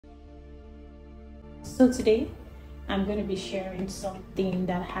So today I'm going to be sharing something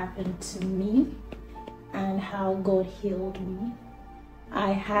that happened to me and how God healed me.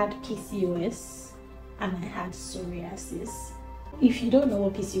 I had PCOS and I had psoriasis. If you don't know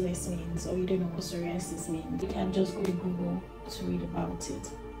what PCOS means or you don't know what psoriasis means, you can just go to Google to read about it.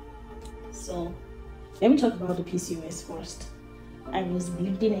 So let me talk about the PCOS first. I was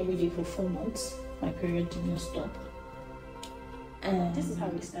bleeding every day for 4 months. My period didn't stop. And this is how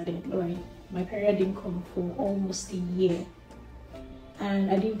it started, right? My period didn't come for almost a year. And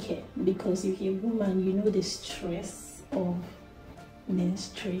I didn't care, because if you're a woman, you know the stress of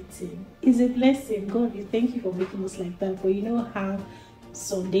menstruating. It's a blessing. God, we thank you for making us like that. But you know how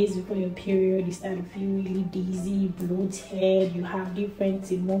some days before your period, you start to feel really dizzy, bloated, you have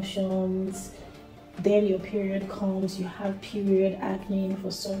different emotions. Then your period comes, you have period acne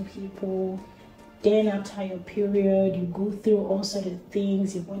for some people. Then after your period, you go through all sorts of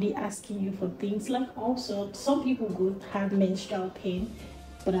things, your body asking you for things. Like also, some people have menstrual pain,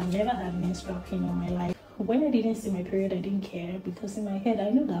 but I've never had menstrual pain in my life. When I didn't see my period, I didn't care, because in my head, I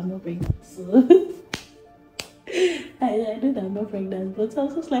know that I'm not pregnant. So I know that I'm not pregnant, but I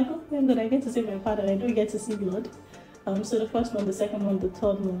was just like, oh my God, I get to see my father, I don't get to see blood. So the first month, the second month, the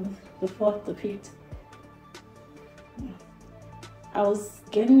third month, the fourth, the fifth, I was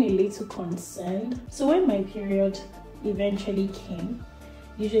getting a little concerned. So when my period eventually came,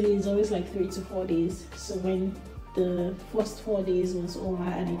 usually it's always like 3 to 4 days. So when the first 4 days was over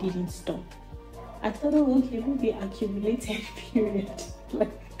and it didn't stop, I thought, oh, okay, maybe accumulated period.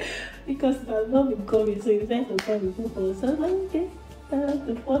 Like, because it has not been coming, so it's like to come before. So I was like, okay,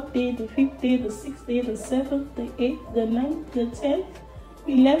 the 4th day, the 5th day, the 6th day, the 7th, the 8th, the 9th, the 10th,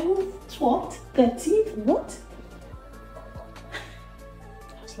 11th, 12th, 13th, what?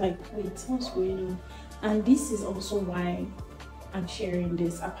 Like, wait, what's going on? And this is also why I'm sharing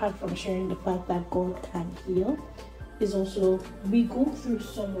this. Apart from sharing the fact that God can heal, is also we go through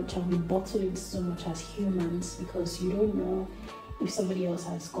so much and we bottle it so much as humans, because you don't know if somebody else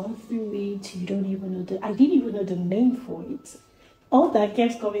has gone through it. You don't even know I didn't even know the name for it. All that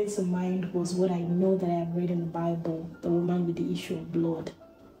kept coming to mind was what I know that I have read in the Bible, the woman with the issue of blood.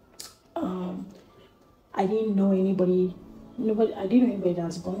 I didn't know anybody that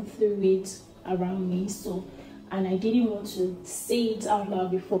has gone through it around me, so, and I didn't want to say it out loud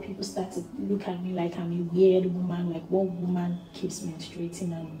before people start to look at me like I'm a weird woman, like what woman keeps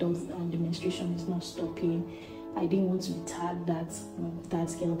menstruating and the menstruation is not stopping. I didn't want to be tagged that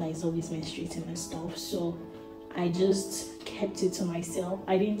girl that is always menstruating and stuff, so I just kept it to myself.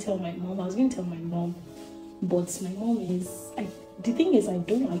 I didn't tell my mom. I was going to tell my mom, but my mom the thing is, I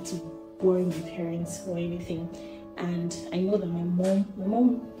don't like to worry my parents or anything. And I know that my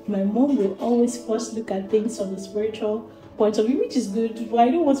mom will always first look at things from the spiritual point of view, which is good. But I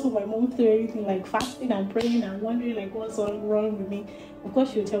don't want to put my mom through anything like fasting and praying and wondering like what's wrong with me. Of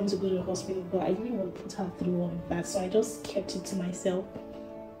course, she would tell me to go to the hospital, but I didn't want to put her through all of that, so I just kept it to myself.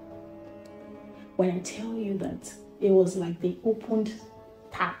 When I tell you that it was like they opened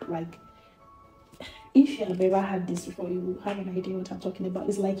tap, like, if you have ever had this before, you will have an idea what I'm talking about.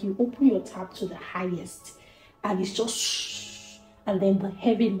 It's like you open your tap to the highest, and it's just shh, and then the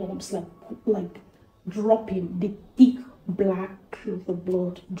heavy lumps like dropping, the thick black cloth of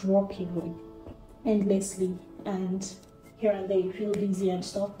blood dropping like endlessly, and here and there you feel dizzy and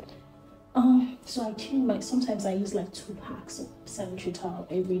stuff. So I change sometimes I use like 2 packs of sanitary towel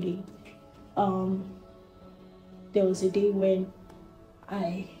every day. There was a day when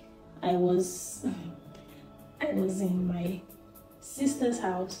I was in my sister's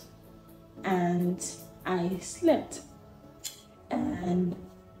house and I slept, and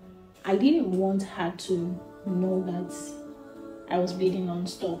I didn't want her to know that I was bleeding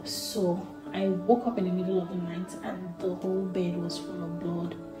non-stop. So I woke up in the middle of the night and the whole bed was full of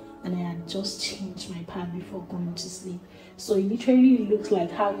blood, and I had just changed my pad before going to sleep. So it literally looks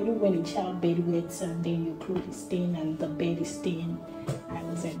like how, you know, when a child bed wets and then your clothes is stained and the bed is stained. I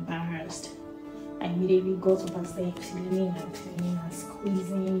was embarrassed. I immediately got up and started cleaning and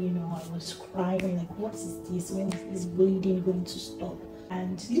squeezing, you know. I was crying like, what is this? When is this bleeding going to stop?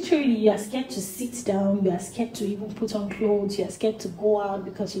 And literally you are scared to sit down, you are scared to even put on clothes, you are scared to go out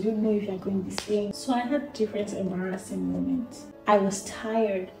because you don't know if you are going to be staying. So I had different embarrassing moments. I was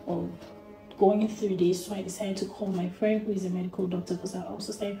tired of going through this, so I decided to call my friend who is a medical doctor, because I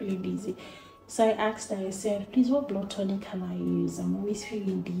also started feeling dizzy. So I asked her, I said, please, what blood tonic can I use? I'm always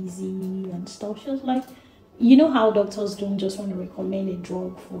feeling dizzy and stuff. She was like, you know how doctors don't just want to recommend a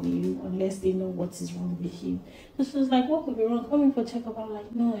drug for you unless they know what is wrong with you. So she was like, what could be wrong? Come in for checkup. I'm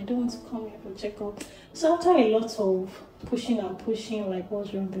like, no, I don't want to come here for checkup. So after a lot of pushing and pushing, like,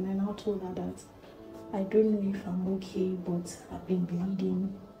 what's wrong? Then I now told her that I don't know if I'm okay, but I've been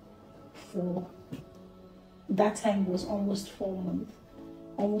bleeding for, that time was almost 4 months.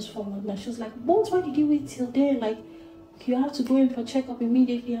 And she was like, but why did you wait till then? Like, you have to go in for checkup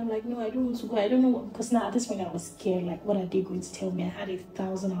immediately. I'm like, no, I don't want to go. I don't know what, because now at this point I was scared. Like, what are they going to tell me? I had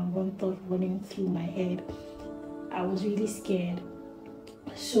 1,001 thoughts running through my head. I was really scared.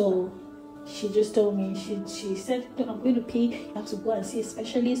 So she just told me, she said, no, I'm going to pay. You have to go and see a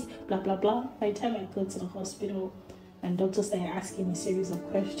specialist, blah, blah, blah. By the time I got to the hospital, and doctors started asking a series of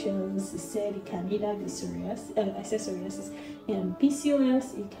questions. He said it can either be psoriasis, I said psoriasis,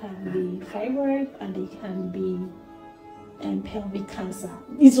 PCOS, it can be thyroid, and it can be pelvic cancer.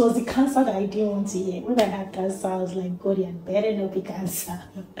 It was the cancer that I didn't want to hear. When I had cancer, I was like, God, it better not be cancer.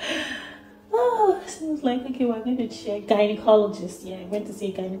 Oh, so I was like, okay, we're going to check gynecologist. Yeah, I went to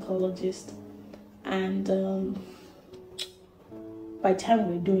see a gynecologist, and by the time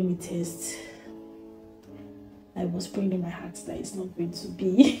we were doing the test, I was praying in my heart that it's not going to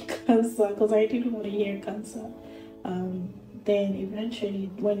be cancer, because I didn't want to hear cancer. Then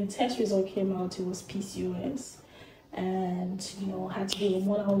eventually, when the test result came out, it was PCOS. And had to do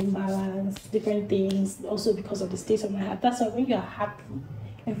hormonal imbalance, different things, also because of the state of my heart. That's why when you're happy,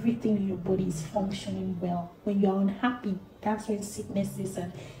 everything in your body is functioning well. When you're unhappy, that's when sickness is,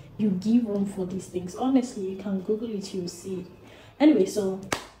 and you give room for these things. Honestly, you can Google it, you'll see. Anyway, so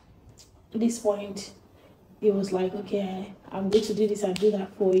at this point, it was like, okay, I'm going to do this and do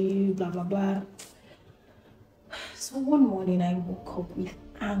that for you, blah, blah, blah. So one morning, I woke up with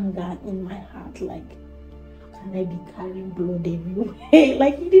anger in my heart, like, and I be carrying blood everywhere.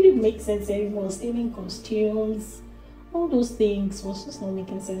 Like, it didn't make sense anymore. Staining costumes, all those things was just not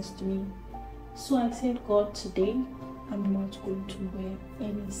making sense to me. So I said, God, today I'm not going to wear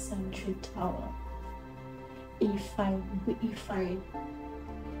any sanitary towel.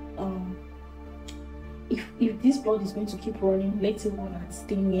 If this blood is going to keep running, let it run and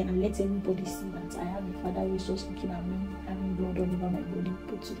stain me, and let everybody see that I have a father who is just looking at me having blood all over my body.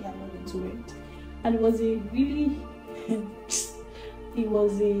 But today I'm not going to wear it. And it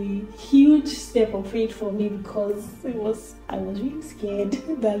was a huge step of faith for me, because I was really scared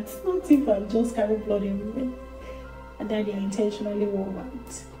that not if I'm just carrying blood everywhere, and that they intentionally wore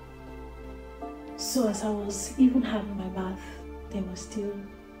out. So as I was even having my bath, there was still,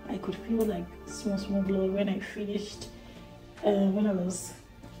 I could feel like small blood when I finished, when I was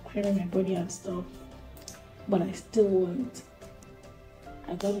clearing my body and stuff. But I still went.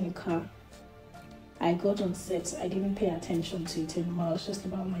 I got in the car. I got on set. I didn't pay attention to it anymore. I was just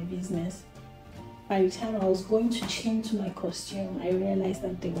about my business. By the time I was going to change my costume, I realized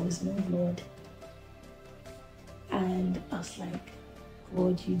that there was no blood. And I was like,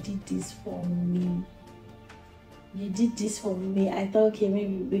 God, you did this for me. You did this for me. I thought,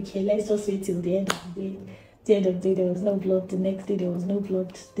 okay, let's just wait till the end of the day. The end of the day, there was no blood. The next day, there was no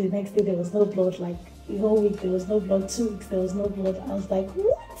blood. The next day, there was no blood. Like, the whole week, there was no blood. 2 weeks, there was no blood. I was like,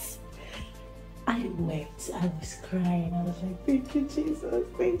 what? I wept. I was crying. I was like, thank you, Jesus.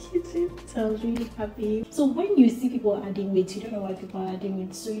 Thank you, Jesus. I was really happy. So when you see people adding weight, you don't know why people are adding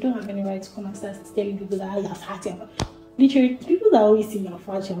weight. So you don't have any right to come and start telling people that you're fat. Literally, people that always say you're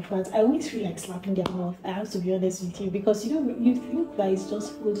fat, I always feel like slapping their mouth. I have to be honest with you, because you think that it's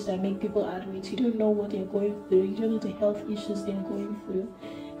just food that make people add weight. You don't know what they're going through. You don't know the health issues they're going through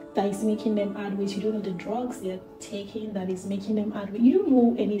that is making them add weight. You don't know the drugs they're taking that is making them add weight. You don't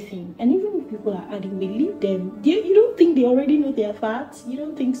know anything. And even if people are adding weight, leave them. You don't think they already know they're fat? You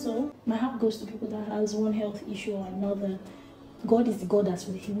don't think so? My heart goes to people that has one health issue or another. God is the God that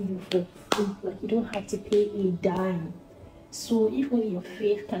will heal you for free. Like, you don't have to pay a dime. So if only your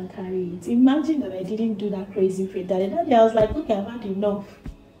faith can carry it. Imagine that I didn't do that crazy faith. That day I was like, okay, I've had enough.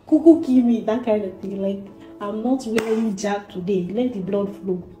 Cuckoo kill me, that kind of thing. Like, I'm not wearing jack today. Let the blood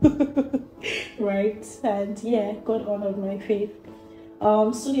flow. Right? And yeah, God honored my faith.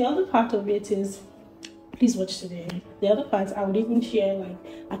 So the other part of it is, please watch today. The other part, I would even share, like,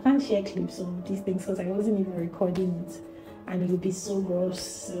 I can't share clips of these things because I wasn't even recording it, and it would be so gross.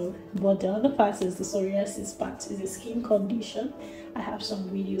 So, but the other part is the psoriasis part. It's a skin condition. I have some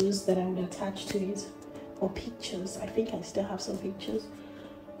videos that I would attach to it, or pictures. I think I still have some pictures.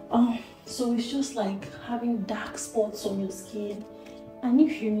 So it's just like having dark spots on your skin. And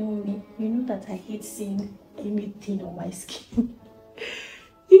if you know me, you know that I hate seeing anything on my skin.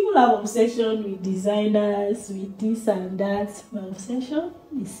 People have obsession with designers, with this and that. My obsession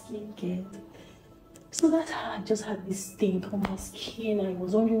is skincare. So that's how I just had this thing on my skin. I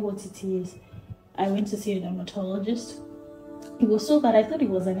was wondering what it is. I went to see a dermatologist. It was so bad. I thought it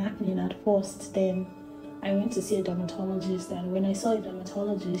was an acne at first. Then I went to see a dermatologist, and when I saw a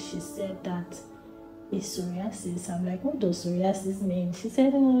dermatologist, she said that is psoriasis. I'm like, what does psoriasis mean? She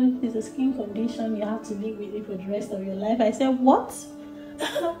said, oh, it's a skin condition, you have to live with it for the rest of your life. I said, what?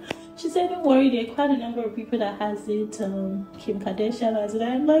 She said, don't worry, there are quite a number of people that has it. Kim Kardashian has it.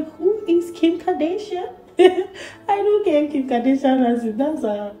 I'm like, who is Kim Kardashian? I don't care if Kim Kardashian has it. That's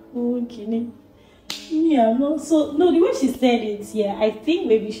a own kidney. Yeah, no, so no, the way she said it, yeah, I think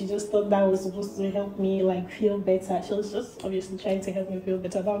maybe she just thought that was supposed to help me like feel better. She was just obviously trying to help me feel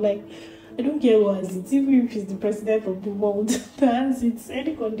better. But I'm like, I don't care what has it, even if she's the president of the world that has it,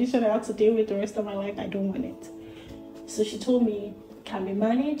 any condition I have to deal with the rest of my life, I don't want it. So she told me it can be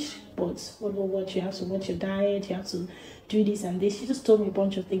managed, but what you have to watch your diet, you have to do this and this. She just told me a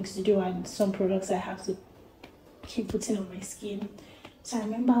bunch of things to do and some products I have to keep putting on my skin. So I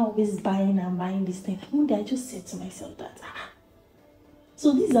remember always buying and buying this thing. One day I just said to myself that,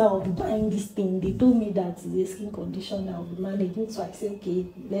 so this is how I'll be buying this thing. They told me that the skin condition I'll be managing. So I said, okay,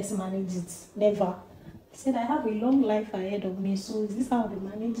 let's manage it. Never. I said, I have a long life ahead of me. So is this how I'll be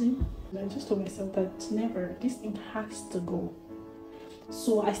managing? And I just told myself that never. This thing has to go.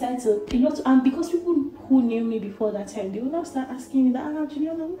 So I started to, and because people who knew me before that time, they would now start asking me that,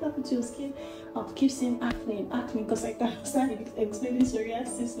 Juliana, what happened to your skin? I'll keep saying acne, because I can't start explaining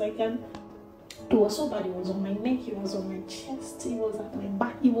psoriasis. And it was so bad. It was on my neck, it was on my chest, it was at my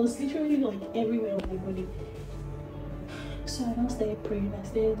back, it was literally like everywhere on my body. So I now started praying. I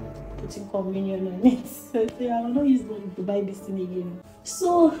started putting communion on it. So I said, I will not use money to buy this thing again.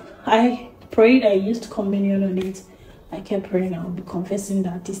 So I prayed, I used communion on it. I kept praying, I would be confessing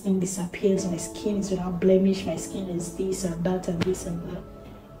that this thing disappears, my skin is without blemish, my skin is this and that and this and that.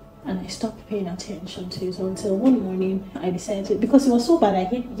 And I stopped paying attention to it until one morning I decided to, because it was so bad. I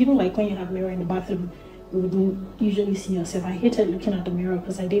hate, like when you have a mirror in the bathroom, you wouldn't usually see yourself. I hated looking at the mirror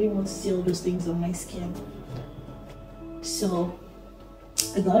because I didn't want to see all those things on my skin. So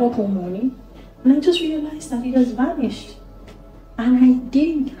I got up one morning and I just realized that it has vanished. And I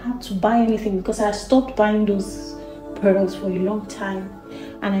didn't have to buy anything because I had stopped buying those products for a long time,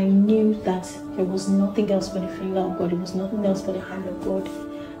 and I knew that there was nothing else but the finger of God, it was nothing else but the hand of God.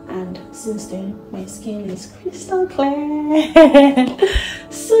 And since then my skin is crystal clear.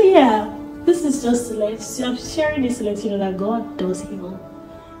 So yeah, this is just to I'm sharing this to let you know that God does heal,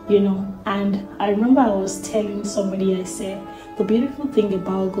 and I remember I was telling somebody, I said the beautiful thing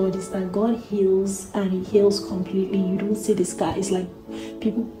about God is that God heals, and He heals completely. You don't see the scar. It's like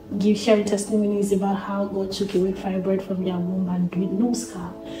people sharing testimonies about how God took away fibroid from their womb and with no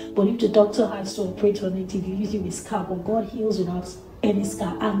scar. But if the doctor has to operate on it, if you use it with scar, but God heals without any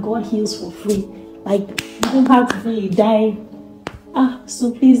scar, and God heals for free. Like, you don't have to be dying.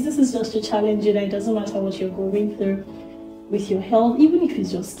 So please, this is just to challenge you that it doesn't matter what you're going through with your health, even if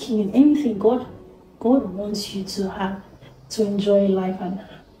it's your skin, anything. God wants you to enjoy life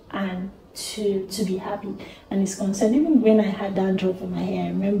and to be happy, and it's concerned. Even when I had dandruff in my hair, I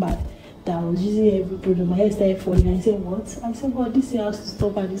remember that I was using every product, my hair started falling. I said, what? I said, God, this year has to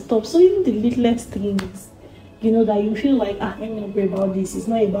stop, and it stopped. So even the littlest things, that you feel like, let me not pray about this. It's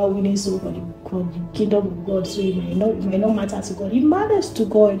not about winning soul for the kingdom of God, so it might not matter to God. It matters to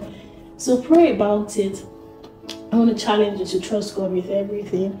God. So pray about it. I want to challenge you to trust God with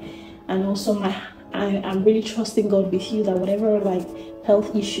everything, and also I'm really trusting God with you that whatever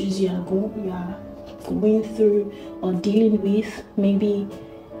health issues you are going through or dealing with, maybe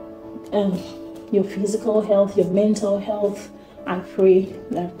your physical health, your mental health, I pray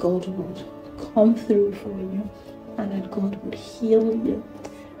that God would come through for you and that God would heal you.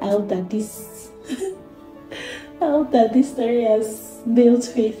 I hope that this story has built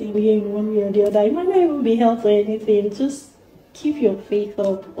faith in you in one way or the other. It might not even be health or anything. Just keep your faith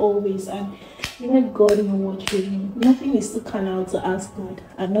up always and let God know what you need. Nothing is too carnal to ask God,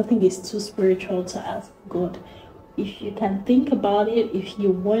 and nothing is too spiritual to ask God. If you can think about it, if you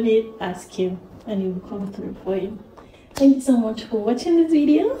want it, ask Him and He will come through for you. Thank you so much for watching this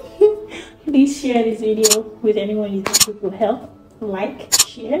video. Please share this video with anyone you think it will help. Like,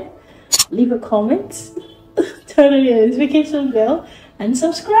 share, leave a comment, turn on your notification bell, and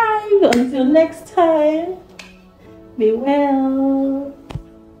subscribe. Until next time, be well.